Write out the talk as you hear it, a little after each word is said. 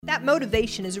that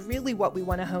motivation is really what we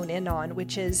want to hone in on,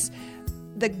 which is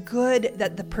the good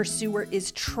that the pursuer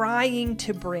is trying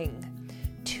to bring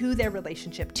to their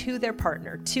relationship, to their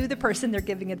partner, to the person they're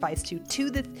giving advice to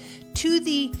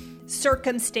the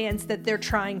circumstance that they're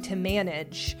trying to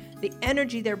manage. The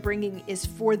energy they're bringing is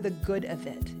for the good of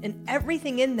it. And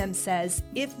everything in them says,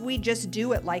 if we just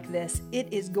do it like this,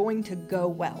 it is going to go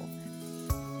well.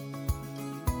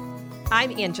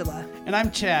 I'm Angela. And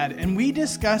I'm Chad, and we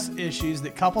discuss issues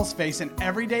that couples face in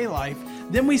everyday life.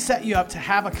 Then we set you up to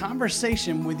have a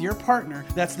conversation with your partner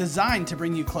that's designed to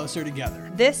bring you closer together.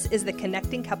 This is the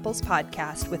Connecting Couples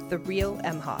podcast with the real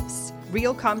Emhoffs.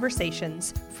 Real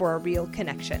conversations for a real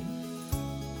connection.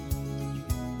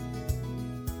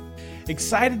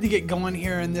 Excited to get going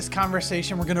here in this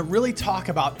conversation. We're going to really talk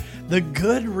about the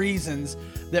good reasons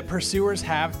that pursuers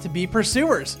have to be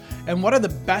pursuers. And what are the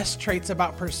best traits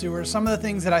about pursuers? Some of the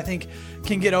things that I think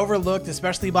can get overlooked,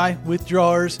 especially by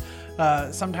withdrawers.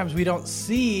 Sometimes we don't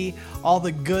see all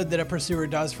the good that a pursuer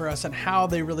does for us and how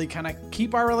they really kind of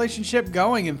keep our relationship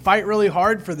going and fight really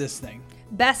hard for this thing.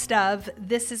 Best of,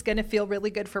 this is going to feel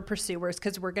really good for pursuers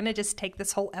because we're going to just take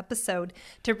this whole episode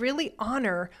to really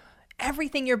honor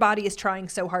everything your body is trying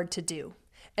so hard to do.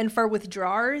 And for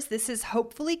withdrawers, this is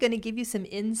hopefully going to give you some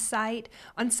insight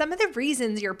on some of the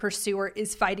reasons your pursuer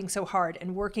is fighting so hard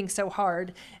and working so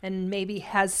hard and maybe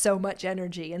has so much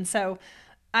energy. And so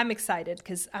I'm excited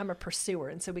because I'm a pursuer,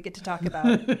 and so we get to talk about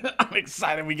I'm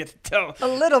excited we get to tell a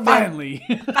little bit. Finally,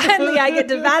 I get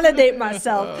to validate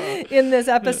myself in this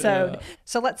episode. Yeah.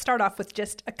 So let's start off with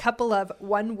just a couple of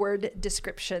one-word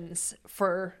descriptions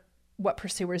for what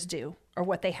pursuers do or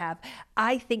what they have.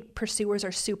 I think pursuers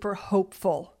are super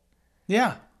hopeful.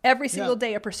 Yeah. Every single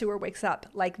day a pursuer wakes up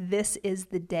like, this is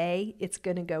the day it's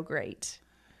going to go great.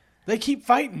 They keep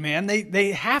fighting, man.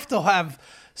 They have to have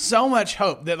so much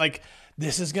hope that like,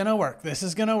 this is going to work. This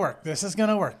is going to work. This is going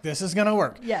to work. This is going to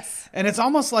work. Yes. And it's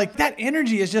almost like that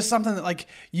energy is just something that like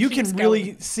you can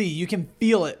really see, you can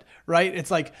feel it. Right?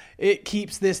 It's like it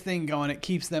keeps this thing going. It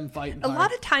keeps them fighting hard. A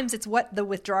lot of times it's what the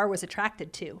withdrawer was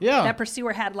attracted to. Yeah. That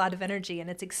pursuer had a lot of energy and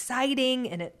it's exciting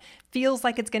and it feels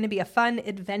like it's going to be a fun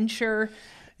adventure.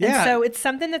 Yeah. And so it's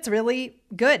something that's really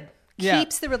good.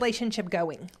 Keeps the relationship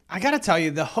going. I got to tell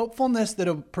you, the hopefulness that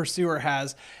a pursuer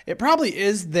has, it probably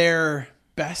is their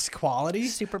best quality.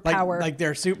 Superpower. Like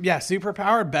their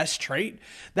superpower, best trait.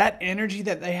 That energy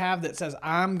that they have that says,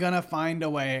 I'm going to find a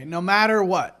way no matter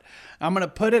what. I'm going to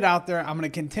put it out there. I'm going to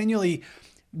continually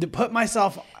put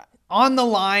myself on the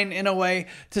line in a way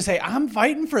to say, I'm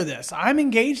fighting for this. I'm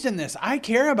engaged in this. I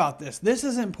care about this. This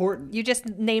is important. You just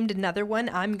named another one.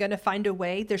 I'm going to find a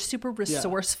way. They're super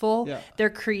resourceful. Yeah.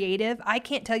 They're creative. I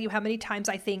can't tell you how many times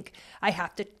I think I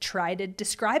have to try to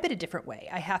describe it a different way.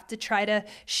 I have to try to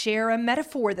share a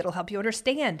metaphor that'll help you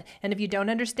understand. And if you don't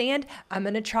understand, I'm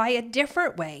going to try a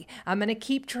different way. I'm going to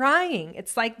keep trying.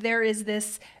 It's like there is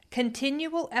this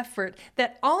continual effort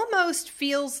that almost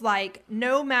feels like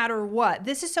no matter what,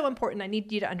 this is so important, I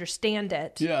need you to understand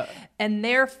it. Yeah. And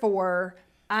therefore,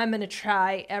 I'm going to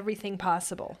try everything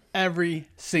possible. Every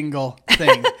single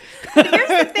thing. Here's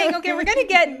the thing. Okay, we're going to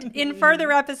get in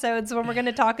further episodes when we're going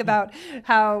to talk about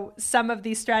how some of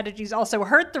these strategies also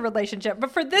hurt the relationship.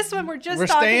 But for this one, we're staying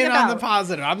talking about on the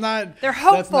positive. They're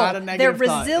hopeful. That's not a negative they're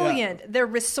thought. resilient. Yeah. They're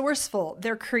resourceful.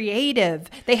 They're creative.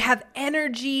 They have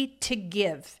energy to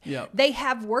give. Yep. They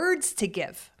have words to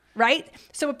give, right?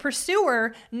 So a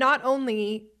pursuer not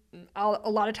only a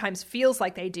lot of times feels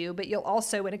like they do, but you'll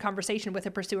also in a conversation with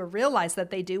a pursuer realize that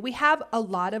they do. We have a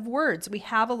lot of words. We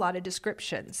have a lot of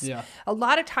descriptions. Yeah. A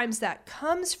lot of times that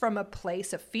comes from a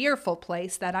fearful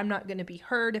place that I'm not going to be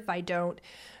heard if I don't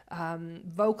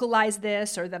vocalize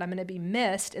this, or that I'm going to be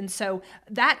missed. And so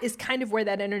that is kind of where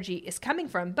that energy is coming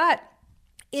from. But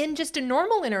in just a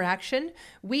normal interaction,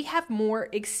 we have more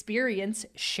experience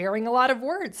sharing a lot of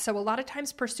words. So a lot of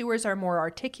times pursuers are more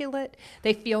articulate.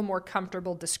 They feel more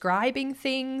comfortable describing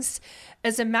things.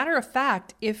 As a matter of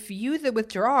fact, if you, the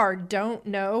withdrawer, don't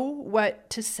know what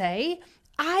to say,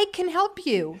 I can help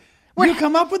you. You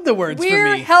come up with the words for me.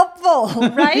 We're helpful,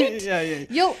 right? Yeah.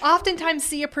 You'll oftentimes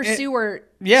see a pursuer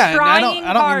I trying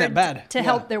don't hard mean that bad. to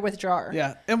help their withdrawer.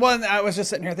 Yeah. And I was just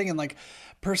sitting here thinking, like,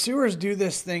 pursuers do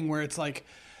this thing where it's like,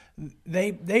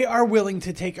 they are willing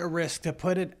to take a risk to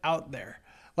put it out there.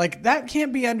 Like, that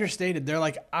can't be understated. They're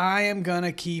like, I am going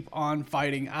to keep on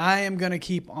fighting. I am going to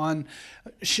keep on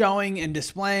showing and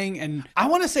displaying. And I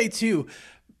want to say too,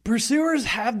 pursuers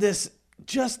have this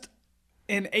just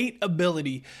innate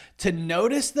ability to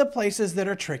notice the places that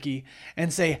are tricky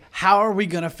and say, how are we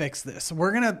going to fix this?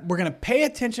 We're going to pay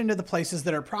attention to the places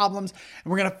that are problems,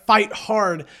 and we're going to fight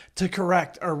hard to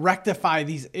correct or rectify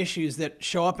these issues that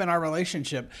show up in our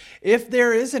relationship. If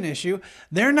there is an issue,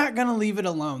 they're not going to leave it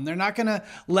alone. They're not going to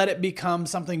let it become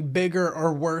something bigger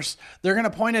or worse. They're going to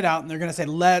point it out, and they're going to say,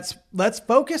 let's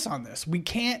focus on this. We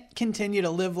can't continue to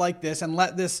live like this and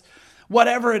let this,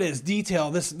 whatever it is,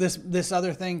 detail, this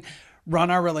other thing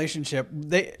run our relationship.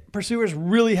 Pursuers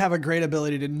really have a great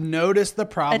ability to notice the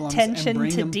problems and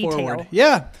bring them forward.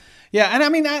 Yeah. And I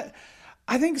mean,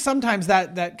 I think sometimes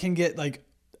that can get like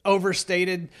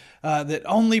overstated, that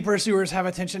only pursuers have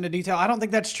attention to detail. I don't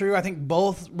think that's true. I think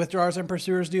both withdrawers and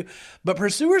pursuers do. But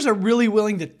pursuers are really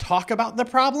willing to talk about the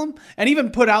problem and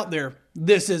even put out there,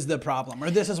 this is the problem,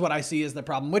 or this is what I see as the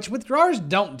problem, which withdrawers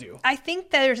don't do. I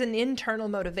think there's an internal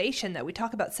motivation that we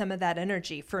talk about some of that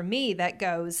energy. For me, that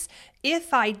goes,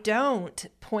 if I don't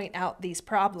point out these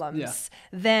problems,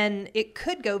 then it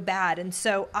could go bad. And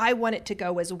so I want it to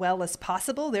go as well as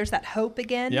possible. There's that hope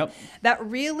again. Yep. That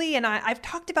really, and I've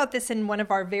talked about this in one of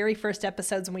our very first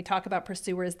episodes when we talk about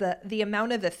pursuers, the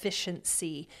amount of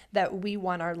efficiency that we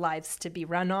want our lives to be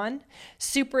run on.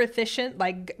 Super efficient.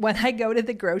 Like when I go to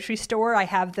the grocery store, I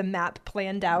have the map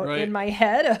planned out in my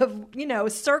head of,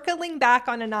 circling back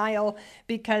on an aisle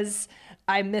because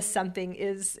I missed something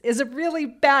is a really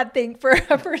bad thing for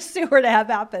a pursuer to have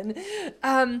happen.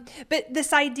 But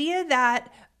this idea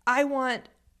that I want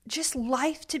just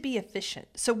life to be efficient.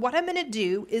 So what I'm going to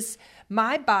do is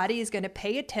my body is going to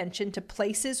pay attention to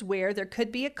places where there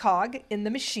could be a cog in the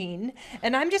machine.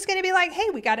 And I'm just going to be like, hey,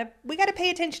 we got to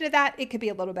pay attention to that. It could be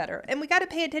a little better. And we got to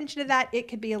pay attention to that. It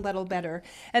could be a little better.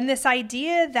 And this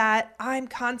idea that I'm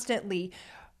constantly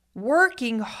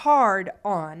working hard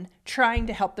on trying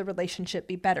to help the relationship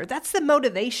be better. That's the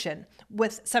motivation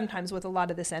sometimes with a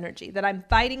lot of this energy, that I'm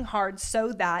fighting hard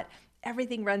so that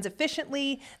everything runs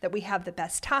efficiently, that we have the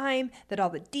best time, that all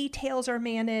the details are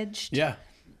managed. Yeah.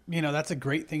 That's a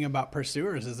great thing about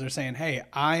pursuers is they're saying, hey,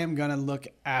 I am going to look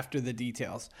after the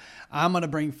details. I'm going to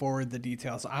bring forward the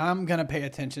details. I'm going to pay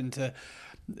attention to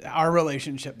our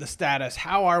relationship, the status.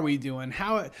 How are we doing?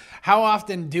 How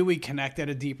often do we connect at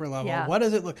a deeper level? Yeah. What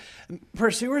does it look?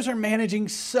 Pursuers are managing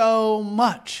so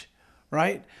much,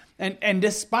 right? And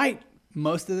despite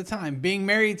most of the time being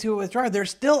married to a withdrawer, they're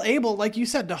still able, like you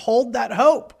said, to hold that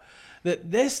hope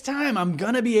that this time I'm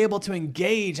going to be able to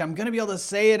engage. I'm going to be able to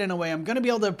say it in a way. I'm going to be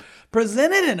able to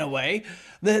present it in a way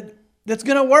that's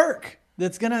going to work,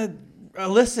 that's going to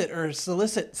elicit or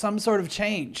solicit some sort of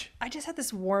change. I just had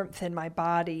this warmth in my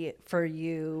body for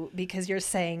you because you're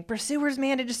saying pursuers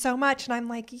manage so much. And I'm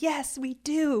like, yes, we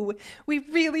do. We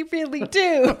really, really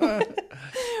do.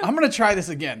 I'm going to try this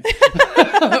again.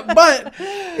 But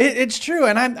it's true.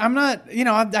 And I'm not,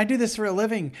 I do this for a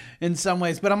living in some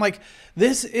ways, but I'm like,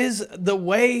 this is the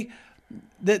way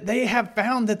that they have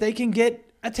found that they can get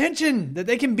attention, that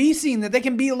they can be seen, that they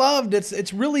can be loved.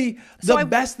 It's really the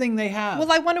best thing they have.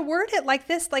 Well, I want to word it like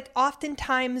this. Like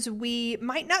oftentimes we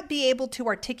might not be able to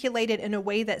articulate it in a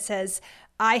way that says,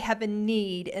 I have a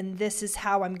need and this is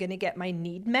how I'm going to get my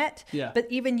need met. Yeah. But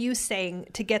even you saying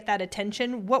to get that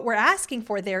attention, what we're asking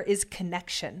for there is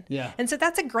connection. Yeah. And so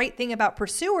that's a great thing about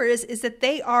pursuers is that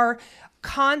they are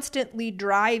constantly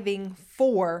driving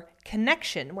for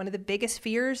connection. One of the biggest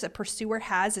fears a pursuer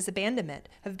has is abandonment,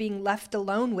 of being left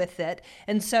alone with it.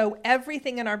 And so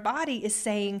everything in our body is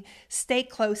saying, stay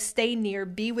close, stay near,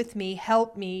 be with me,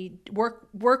 help me,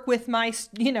 work with my,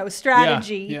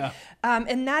 strategy. Yeah.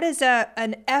 And that is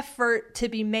an effort to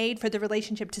be made for the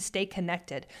relationship to stay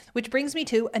connected, which brings me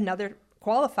to another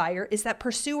qualifier is that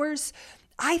pursuers,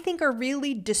 I think, are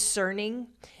really discerning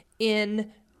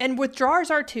in, and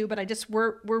withdrawers are too, but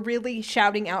we're really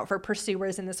shouting out for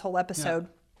pursuers in this whole episode,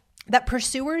 that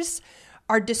pursuers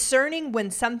are discerning when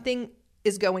something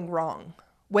is going wrong,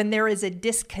 when there is a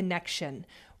disconnection,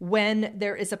 when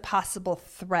there is a possible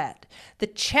threat. The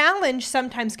challenge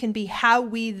sometimes can be how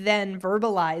we then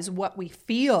verbalize what we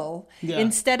feel. Yeah.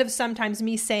 Instead of sometimes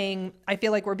me saying, I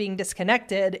feel like we're being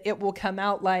disconnected, it will come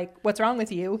out like, what's wrong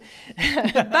with you?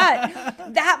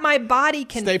 But that my body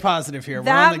can... Stay positive here.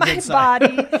 We're on the good side.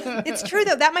 It's true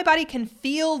though, that my body can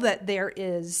feel that there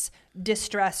is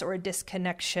distress or a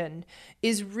disconnection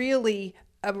is really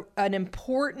an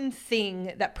important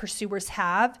thing that pursuers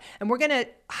have. And we're going to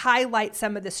highlight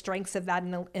some of the strengths of that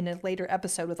in a later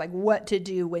episode with like what to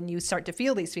do when you start to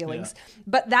feel these feelings. Yeah.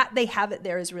 But that they have it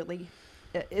there is really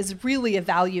a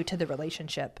value to the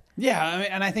relationship. Yeah. I mean,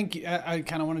 and I think I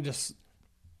kind of want to just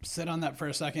sit on that for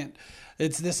a second.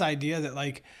 It's this idea that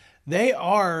like they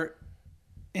are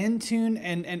in tune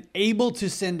and able to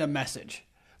send a message.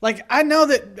 Like, I know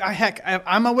that,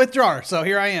 I'm a withdrawer, so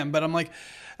here I am. But I'm like,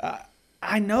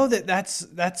 I know that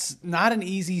that's not an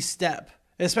easy step,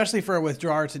 especially for a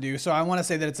withdrawer to do. So I want to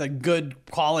say that it's a good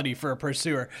quality for a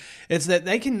pursuer. It's that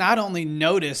they can not only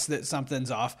notice that something's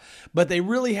off, but they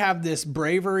really have this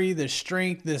bravery, this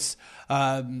strength, this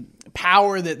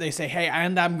power that they say, hey,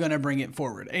 and I'm going to bring it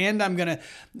forward. And I'm going to,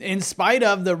 in spite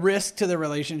of the risk to the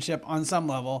relationship on some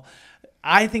level,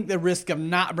 I think the risk of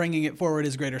not bringing it forward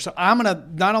is greater. So I'm going to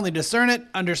not only discern it,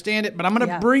 understand it, but I'm going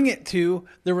to bring it to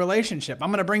the relationship. I'm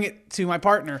going to bring it to my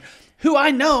partner, who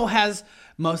I know has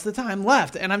most of the time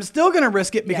left. And I'm still going to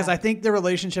risk it because I think the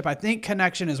relationship, I think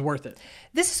connection is worth it.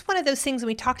 This is one of those things, and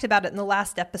we talked about it in the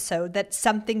last episode, that's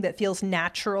something that feels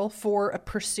natural for a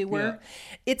pursuer. Yeah.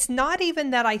 It's not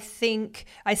even that I think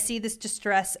I see this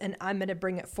distress and I'm going to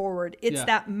bring it forward. It's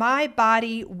that my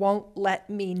body won't let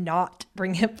me not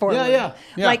bring it forward. Yeah.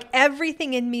 Like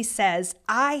everything in me says,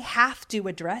 I have to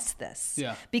address this.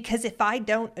 Yeah. Because if I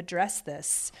don't address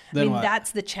this, then what?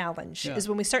 That's the challenge, is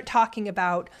when we start talking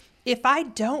about, if I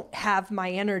don't have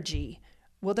my energy,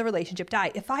 will the relationship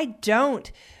die? If I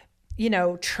don't,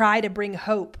 try to bring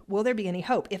hope, will there be any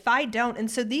hope? If I don't, and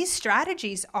so these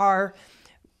strategies are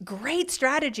great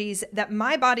strategies that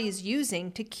my body is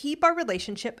using to keep our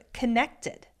relationship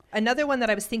connected. Another one that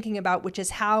I was thinking about, which is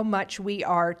how much we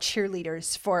are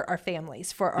cheerleaders for our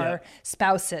families, for our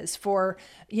spouses, for,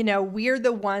 we're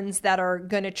the ones that are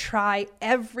going to try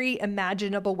every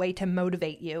imaginable way to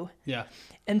motivate you. Yeah.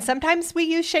 And sometimes we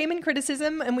use shame and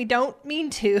criticism, and we don't mean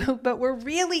to, but we're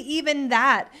really even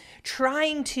that,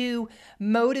 trying to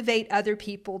motivate other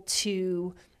people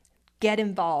to get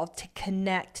involved, to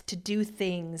connect, to do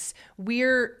things.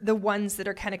 We're the ones that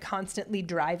are kind of constantly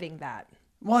driving that.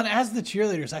 Well, and as the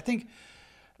cheerleaders, I think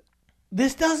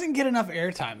this doesn't get enough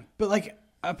airtime, but like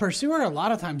a pursuer a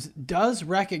lot of times does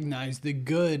recognize the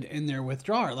good in their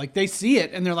withdrawer. Like they see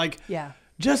it and they're like,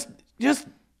 just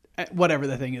whatever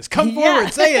the thing is, come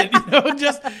forward, say it,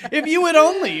 just if you would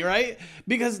only, right?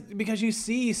 Because you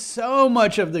see so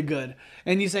much of the good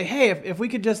and you say, hey, if we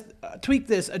could just tweak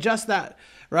this, adjust that,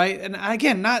 right? And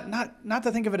again, not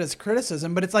to think of it as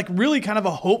criticism, but it's like really kind of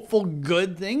a hopeful,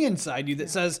 good thing inside you that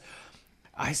says,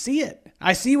 I see it.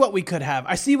 I see what we could have.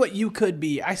 I see what you could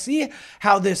be. I see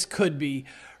how this could be,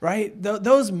 right?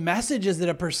 Those messages that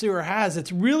a pursuer has,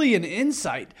 it's really an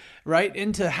insight, right,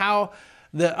 into how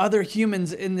the other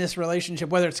humans in this relationship,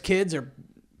 whether it's kids or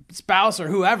spouse or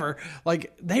whoever,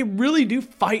 like they really do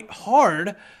fight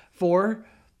hard for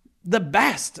the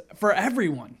best for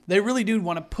everyone. They really do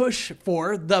want to push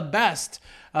for the best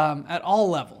at all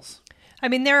levels.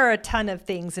 There are a ton of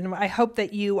things, and I hope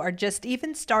that you are just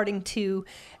even starting to,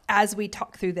 as we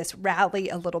talk through this, rally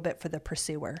a little bit for the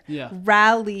pursuer. Yeah.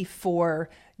 Rally for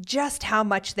just how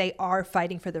much they are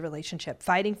fighting for the relationship,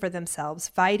 fighting for themselves,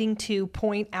 fighting to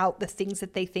point out the things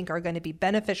that they think are going to be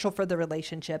beneficial for the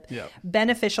relationship,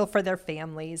 beneficial for their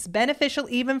families, beneficial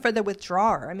even for the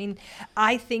withdrawer.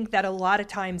 I think that a lot of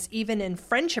times, even in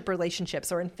friendship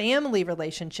relationships or in family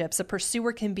relationships, a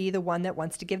pursuer can be the one that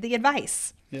wants to give the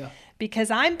advice. Yeah.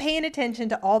 Because I'm paying attention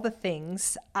to all the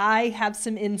things. I have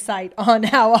some insight on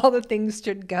how all the things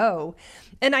should go.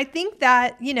 And I think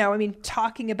that,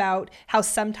 talking about how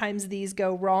sometimes these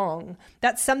go wrong,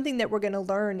 that's something that we're going to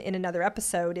learn in another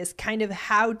episode, is kind of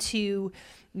how to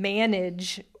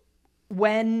manage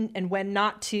when and when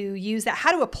not to use that,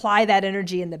 how to apply that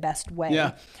energy in the best way.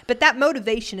 Yeah. But that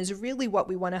motivation is really what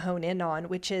we want to hone in on,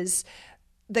 which is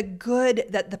the good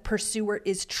that the pursuer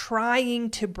is trying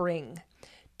to bring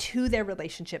to their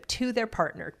relationship, to their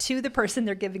partner, to the person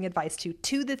they're giving advice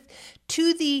to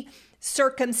the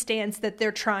circumstance that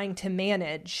they're trying to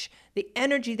manage. The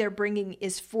energy they're bringing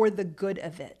is for the good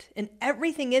of it. And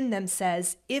everything in them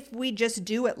says, if we just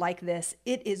do it like this,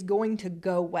 it is going to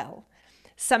go well.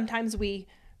 Sometimes we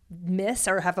miss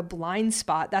or have a blind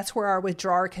spot. That's where our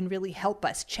withdrawer can really help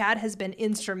us. Chad has been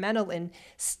instrumental in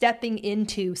stepping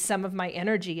into some of my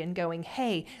energy and going,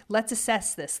 hey, let's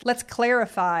assess this. Let's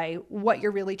clarify what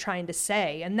you're really trying to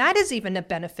say. And that is even a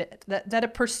benefit that a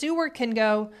pursuer can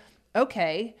go,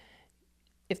 okay,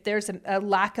 if there's a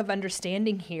lack of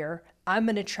understanding here, I'm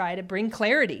going to try to bring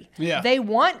clarity. Yeah. They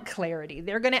want clarity.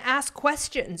 They're going to ask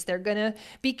questions. They're going to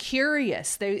be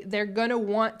curious. They're going to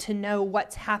want to know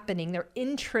what's happening. They're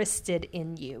interested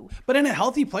in you. But in a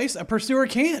healthy place, a pursuer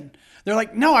can. They're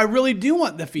like, no, I really do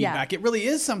want the feedback. It really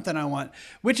is something I want,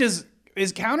 which is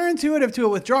counterintuitive to a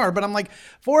withdrawer. But I'm like,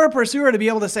 for a pursuer to be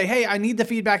able to say, hey, I need the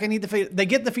feedback. They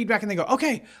get the feedback and they go,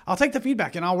 okay, I'll take the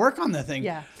feedback and I'll work on the thing.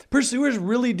 Yeah. Pursuers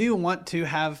really do want to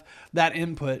have that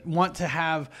input, want to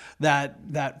have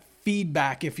that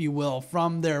feedback, if you will,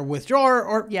 from their withdrawer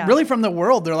or Yeah. really from the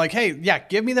world. They're like, hey, yeah,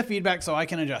 give me the feedback so I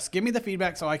can adjust. Give me the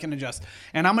feedback so I can adjust.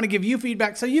 And I'm going to give you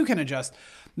feedback so you can adjust.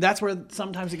 That's where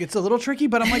sometimes it gets a little tricky,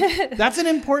 but I'm like, that's an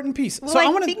important piece. Well, So I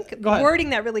want think to go ahead. wording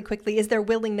that really quickly is their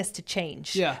willingness to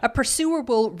change. Yeah. A pursuer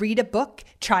will read a book,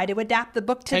 try to adapt the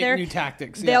book to Take their new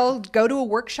tactics. Yeah. They'll go to a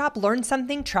workshop, learn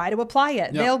something, try to apply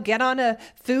it. Yeah. They'll get on a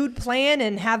food plan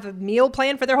and have a meal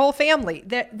plan for their whole family.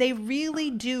 They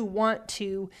really do want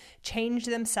to change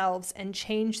themselves and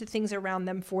change the things around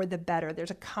them for the better.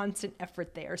 There's a constant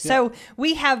effort there. So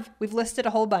we've listed a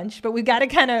whole bunch, but we've got to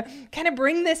kind of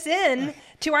bring this in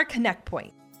to our Connect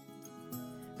Point.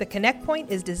 The Connect Point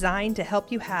is designed to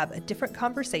help you have a different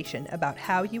conversation about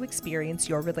how you experience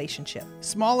your relationship.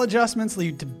 Small adjustments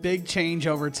lead to big change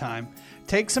over time.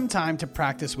 Take some time to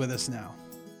practice with us now.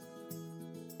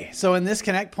 So in this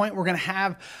Connect Point, we're going to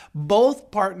have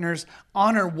both partners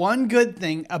honor one good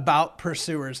thing about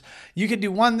pursuers. You could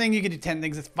do one thing, you could do 10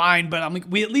 things, it's fine, but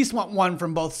we at least want one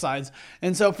from both sides.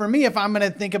 And so for me, if I'm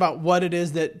going to think about what it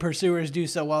is that pursuers do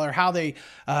so well or how they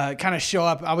kind of show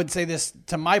up, I would say this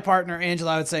to my partner,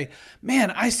 Angela. I would say,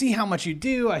 man, I see how much you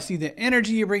do. I see the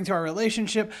energy you bring to our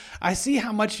relationship. I see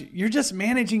how much you're just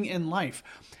managing in life.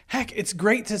 Heck, it's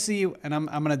great to see you, and I'm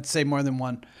going to say more than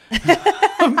one,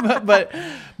 but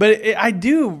I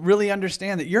do really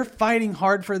understand that you're fighting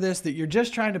hard for this, that you're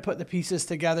just trying to put the pieces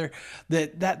together,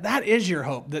 that is your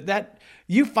hope, that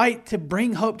you fight to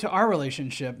bring hope to our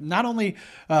relationship, not only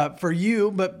for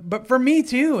you, but for me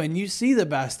too. And you see the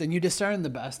best and you discern the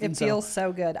best. It feels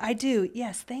so good. I do.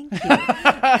 Yes. Thank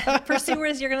you.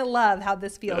 Pursuers, you're going to love how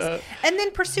this feels. And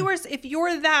then pursuers, if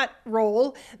you're that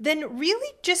role, then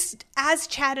really just as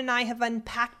Chad and I have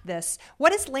unpacked this,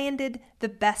 what has landed the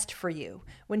best for you?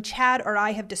 When Chad or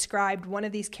I have described one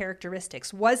of these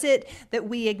characteristics, was it that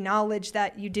we acknowledge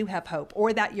that you do have hope,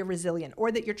 or that you're resilient,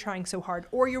 or that you're trying so hard,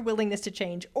 or your willingness to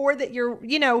change, or that you're,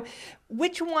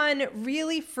 which one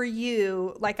really for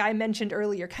you, like I mentioned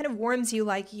earlier, kind of warms you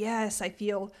like, yes, I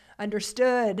feel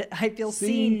understood. I feel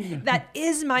seen. That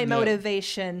is my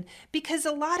motivation. Because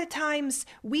a lot of times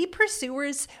we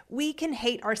pursuers, we can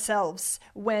hate ourselves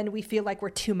when we feel like we're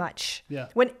too much. Yeah.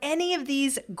 When any of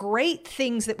these great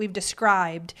things that we've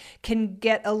described can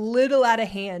get a little out of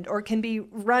hand or can be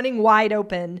running wide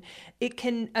open, it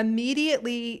can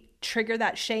immediately trigger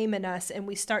that shame in us, and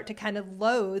we start to kind of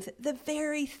loathe the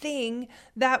very thing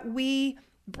that we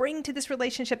bring to this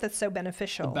relationship that's so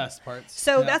beneficial. The best parts.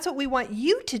 So that's what we want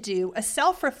you to do, a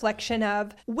self-reflection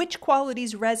of which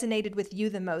qualities resonated with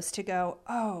you the most, to go,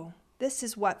 oh, this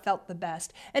is what felt the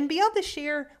best. And be able to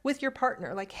share with your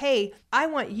partner, like, hey, I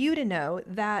want you to know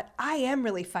that I am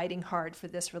really fighting hard for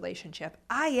this relationship.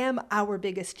 I am our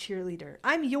biggest cheerleader.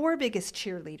 I'm your biggest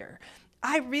cheerleader.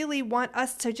 I really want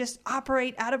us to just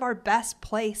operate out of our best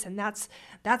place. And that's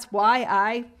why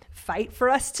I fight for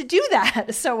us to do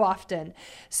that so often,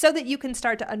 so that you can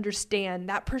start to understand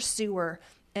that pursuer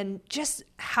and just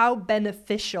how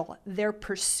beneficial their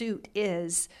pursuit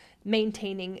is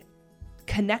maintaining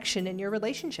connection in your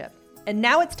relationship. And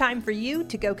now it's time for you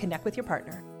to go connect with your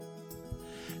partner.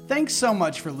 Thanks so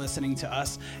much for listening to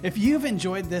us. If you've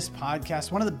enjoyed this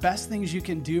podcast, one of the best things you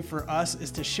can do for us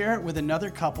is to share it with another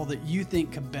couple that you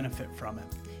think could benefit from it.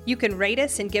 You can rate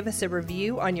us and give us a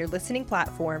review on your listening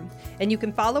platform, and you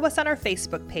can follow us on our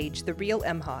Facebook page, The Real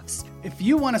Emhoffs. If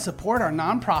you want to support our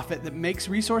nonprofit that makes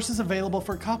resources available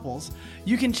for couples,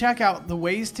 you can check out the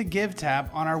Ways to Give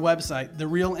tab on our website,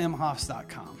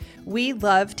 therealemhoffs.com. We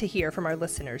love to hear from our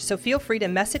listeners, so feel free to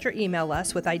message or email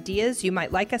us with ideas you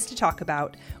might like us to talk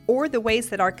about, or the ways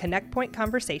that our Connect Point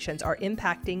conversations are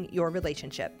impacting your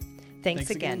relationship. Thanks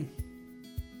again.